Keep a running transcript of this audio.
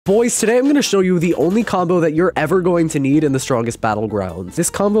Boys, today I'm going to show you the only combo that you're ever going to need in the Strongest Battlegrounds.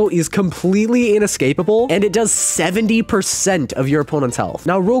 This combo is completely inescapable, and it does 70% of your opponent's health.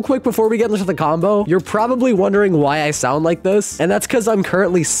 Now, real quick before we get into the combo, you're probably wondering why I sound like this, and that's because I'm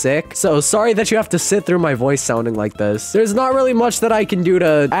currently sick, so sorry that you have to sit through my voice sounding like this. There's not really much that I can do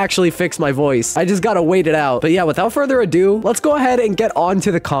to actually fix my voice. I just gotta wait it out. But yeah, without further ado, let's go ahead and get on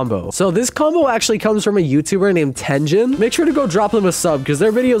to the combo. So this combo actually comes from a YouTuber named Tenjin. Make sure to go drop them a sub, because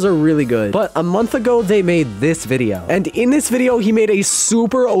their videos are really good. But a month ago, they made this video. And in this video, he made a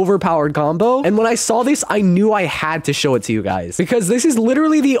super overpowered combo. And when I saw this, I knew I had to show it to you guys. Because this is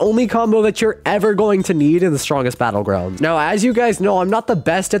literally the only combo that you're ever going to need in the Strongest Battlegrounds. Now, as you guys know, I'm not the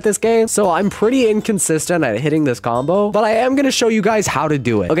best at this game, so I'm pretty inconsistent at hitting this combo. But I am going to show you guys how to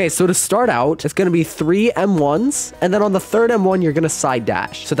do it. Okay, so to start out, it's going to be 3 M1s. And then on the third M1, you're going to side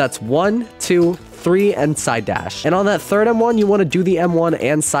dash. So that's 1, 2, 3 and side dash. And on that third M1, you want to do the M1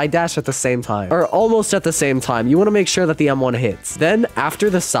 and side dash at the same time, or almost at the same time. You want to make sure that the M1 hits. Then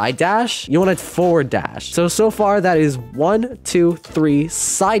after the side dash, you want to forward dash. So far that is 1, 2, 3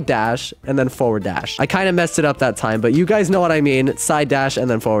 side dash and then forward dash. I kind of messed it up that time, but you guys know what I mean. Side dash and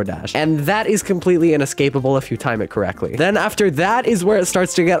then forward dash. And that is completely inescapable if you time it correctly. Then after that is where it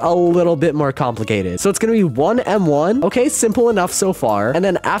starts to get a little bit more complicated. So it's going to be 1 M1. Okay, simple enough so far. And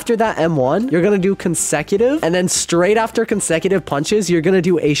then after that M1, you're going to do consecutive, and then straight after consecutive punches, you're going to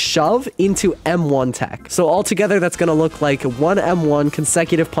do a shove into M1 tech. So altogether, that's going to look like 1 M1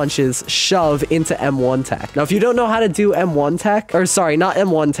 consecutive punches, shove into M1 tech. Now, if you don't know how to do M1 tech, or sorry, not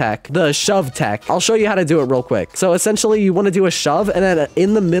M1 tech, the shove tech, I'll show you how to do it real quick. So essentially, you want to do a shove, and then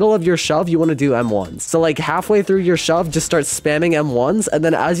in the middle of your shove, you want to do M1s. So like halfway through your shove, just start spamming M1s, and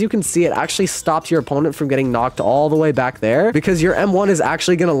then as you can see, it actually stops your opponent from getting knocked all the way back there, because your M1 is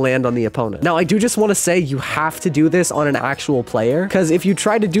actually going to land on the opponent. Now, I do just want to say you have to do this on an actual player, because if you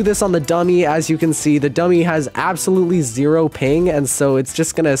try to do this on the dummy, as you can see, the dummy has absolutely 0 ping, and so it's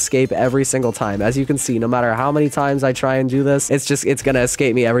just going to escape every single time. As you can see, no matter how many times I try and do this, it's going to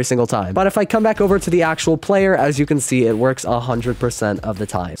escape me every single time. But if I come back over to the actual player, as you can see, it works 100% of the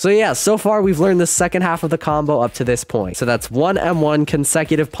time. So yeah, so far we've learned the second half of the combo up to this point. So that's 1 M1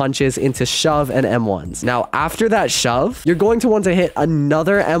 consecutive punches into shove and M1s. Now, after that shove, you're going to want to hit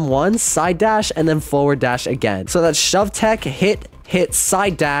another M1, side dash, and then forward dash again. So that's shove tech, hit,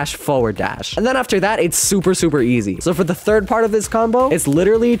 side dash, forward dash. And then after that, it's super easy. So for the third part of this combo, it's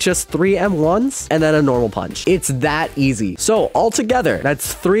literally just 3 M1s and then a normal punch. It's that easy. So altogether,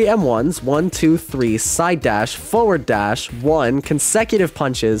 that's 3 M1s, 1, 2, 3, side dash, forward dash, 1, consecutive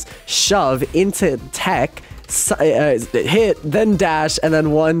punches, shove into tech, hit, then dash, and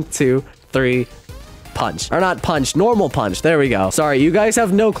then 1, 2, 3, punch. Or not punch, normal punch. There we go. Sorry, you guys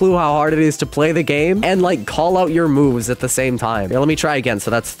have no clue how hard it is to play the game and like call out your moves at the same time. Here, let me try again.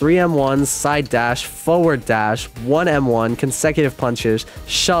 So that's 3 M1s, side dash, forward dash, 1 M1, consecutive punches,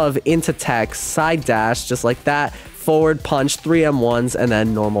 shove into tech, side dash, just like that, forward punch, 3 M1s, and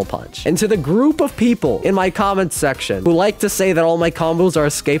then normal punch. And to the group of people in my comments section who like to say that all my combos are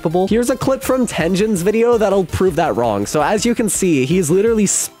escapable, here's a clip from Tenjin's video that'll prove that wrong. So as you can see, he's literally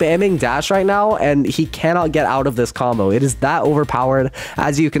spamming dash right now, and he cannot get out of this combo. It is that overpowered.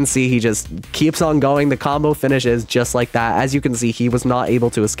 As you can see, he just keeps on going. The combo finishes just like that. As you can see, he was not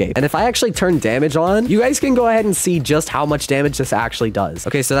able to escape. And if I actually turn damage on, you guys can go ahead and see just how much damage this actually does.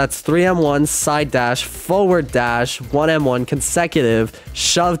 Okay, so that's 3 M1, side dash, forward dash, 1 M1 consecutive,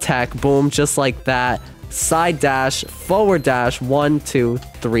 shove tech, boom, just like that, side dash, forward dash, 1, 2,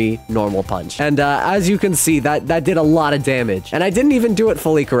 3 normal punch. And as you can see, that did a lot of damage, and I didn't even do it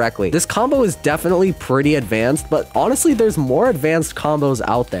fully correctly. This combo is definitely pretty advanced, but honestly, there's more advanced combos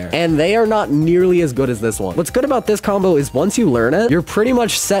out there, and they are not nearly as good as this one. What's good about this combo is once you learn it, you're pretty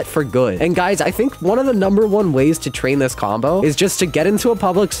much set for good. And guys, I think one of the #1 ways to train this combo is just to get into a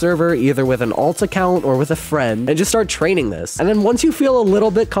public server, either with an alt account or with a friend, and just start training this. And then once you feel a little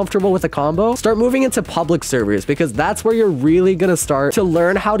bit comfortable with the combo, start moving into public servers, because that's where you're really gonna start to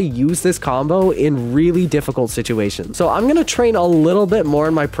learn how to use this combo in really difficult situations. So I'm gonna train a little bit more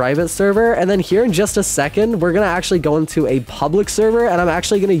in my private server, and then here in just a second, we're gonna actually go into a public server, and I'm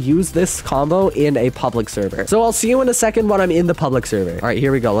actually gonna use this combo in a public server. So I'll see you in a second when I'm in the public server. All right,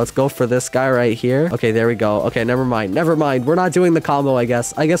 here we go. Let's go for this guy right here. Okay, there we go. Okay, never mind. We're not doing the combo, I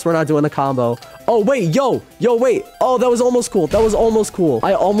guess. We're not doing the combo. Oh, wait, yo, wait. Oh, that was almost cool. That was almost cool.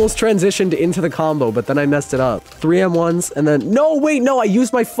 I almost transitioned into the combo, but then I messed it up. 3M1s, and then, no, wait, no, I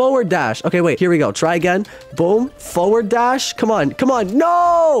used my forward dash. Okay, wait, here we go. Try again. Boom, forward dash. Come on, no.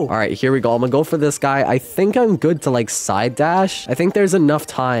 All right, here we go. I'm gonna go for this guy. I think I'm good to like side dash. I think there's enough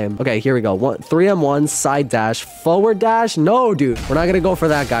time. Okay, here we go. 3M1, side dash, forward dash. No, dude, we're not gonna go for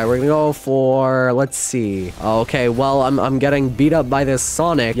that guy. We're gonna go for, let's see. Okay, well, I'm getting beat up by this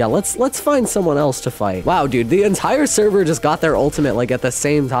Sonic. Yeah, let's find someone else to fight. Wow, dude, the entire server just got their ultimate like at the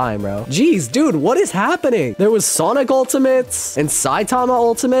same time, bro. Jeez, dude, what is happening? There was Sonic ultimates and Saitama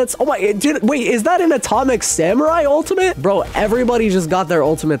ultimates. Oh my, wait, is that an Atomic Samurai ultimate? Bro, everybody just got their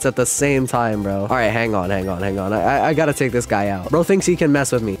ultimates at the same time, bro. All right, hang on. I gotta take this guy out. Bro thinks he can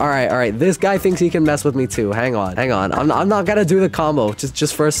mess with me. All right. This guy thinks he can mess with me too. Hang on. I'm not gonna do the combo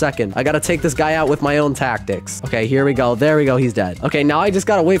just for a second. I gotta take this guy out with my own tactics. Okay, here we go. There we go. He's dead. Okay, now I just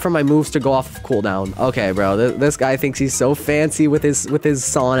gotta wait for my moves to go off of cooldown. Okay, bro. This guy thinks he's so fancy with his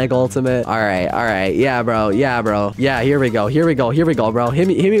Sonic ultimate. All right. Yeah, bro. Yeah, here we go, bro. Hit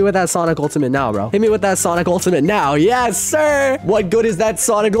me with that Sonic ultimate now, bro. Hit me with that Sonic ultimate now. Yes, sir. What good is that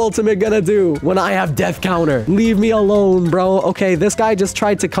Sonic ultimate gonna do when I have death counter? Leave me alone, bro. Okay, this guy just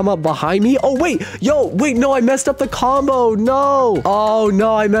tried to come up behind me. Oh, wait. No, I messed up the combo. No. Oh,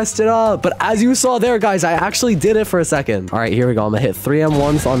 no, I messed it up. But as you saw there, guys, I actually did it for a second. All right, here we go. I'm gonna hit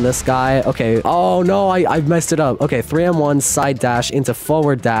 3M1s on this guy. Okay. Oh, no, I messed it up. Okay, 3M1 side dash into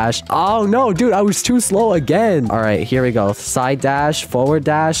forward dash. Oh, no, dude, I was too slow again. All right, here we go. Side dash, forward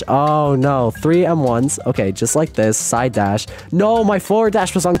dash. Oh, no. 3M1s. Okay, just like this. Side dash. No, my forward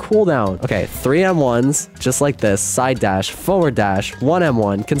dash was on cooldown. Okay, 3M1s, just like this. Side dash, forward dash,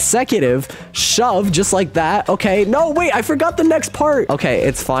 1M1, consecutive, shove, just like that. Okay, no, wait, I forgot the next part. Okay,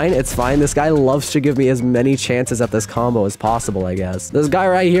 it's fine. This guy loves to give me as many chances at this combo as possible, I guess. This guy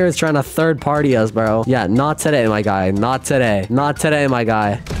right here is trying to third party us, bro. Yeah, not today, my guy. Not today, my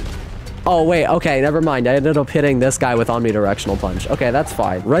guy. Oh, wait, okay, never mind. I ended up hitting this guy with omnidirectional punch. Okay, that's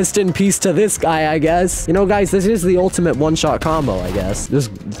fine. Rest in peace to this guy, I guess. You know, guys, this is the ultimate one-shot combo, I guess.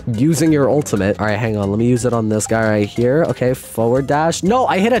 Just using your ultimate. All right, hang on. Let me use it on this guy right here. Okay, forward dash. No,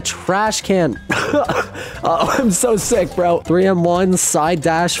 I hit a trash can. Oh, I'm so sick, bro. 3M1, side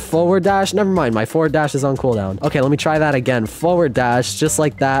dash, forward dash. Never mind, my forward dash is on cooldown. Okay, let me try that again. Forward dash, just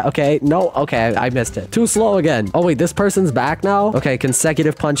like that. Okay, no, okay, I missed it. Too slow again. Oh, wait, this person's back now? Okay,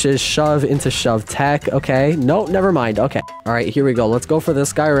 consecutive punches, shove into shove tech. Okay, no, never mind. Okay, all right, here we go. Let's go for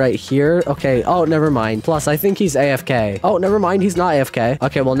this guy right here. Okay, oh, never mind. Plus, I think he's AFK. Oh, never mind, he's not AFK.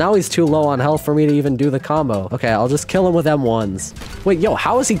 Okay, well, now he's too low on health for me to even do the combo. Okay, I'll just kill him with M1s. Wait, yo,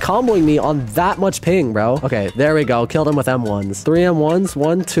 how is he comboing me on that much ping, bro? Okay, there we go. Killed him with M1s. 3M1s,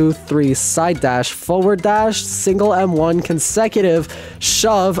 1, 2, 3, side dash, forward dash, single M1, consecutive,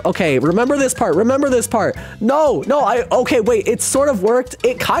 shove. Okay, remember this part. No, okay, wait, it sort of worked.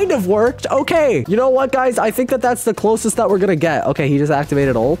 It kind of worked. Okay, you know what, guys? I think that's the closest that we're gonna get. Okay, he just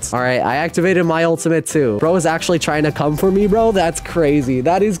activated ult. All right, I activated my ultimate too. Bro is actually trying to come for me, bro. That's crazy.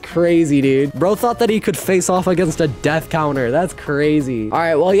 That is crazy, dude. Bro thought that he could face off against a death counter. That's crazy. All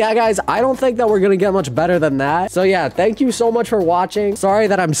right, well, yeah, guys, I don't think that we're gonna get much better than that. So yeah, thank you so much for watching. Sorry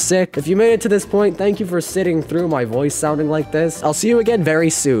that I'm sick. If you made it to this point, thank you for sitting through my voice sounding like this. I'll see you again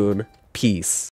very soon. Peace.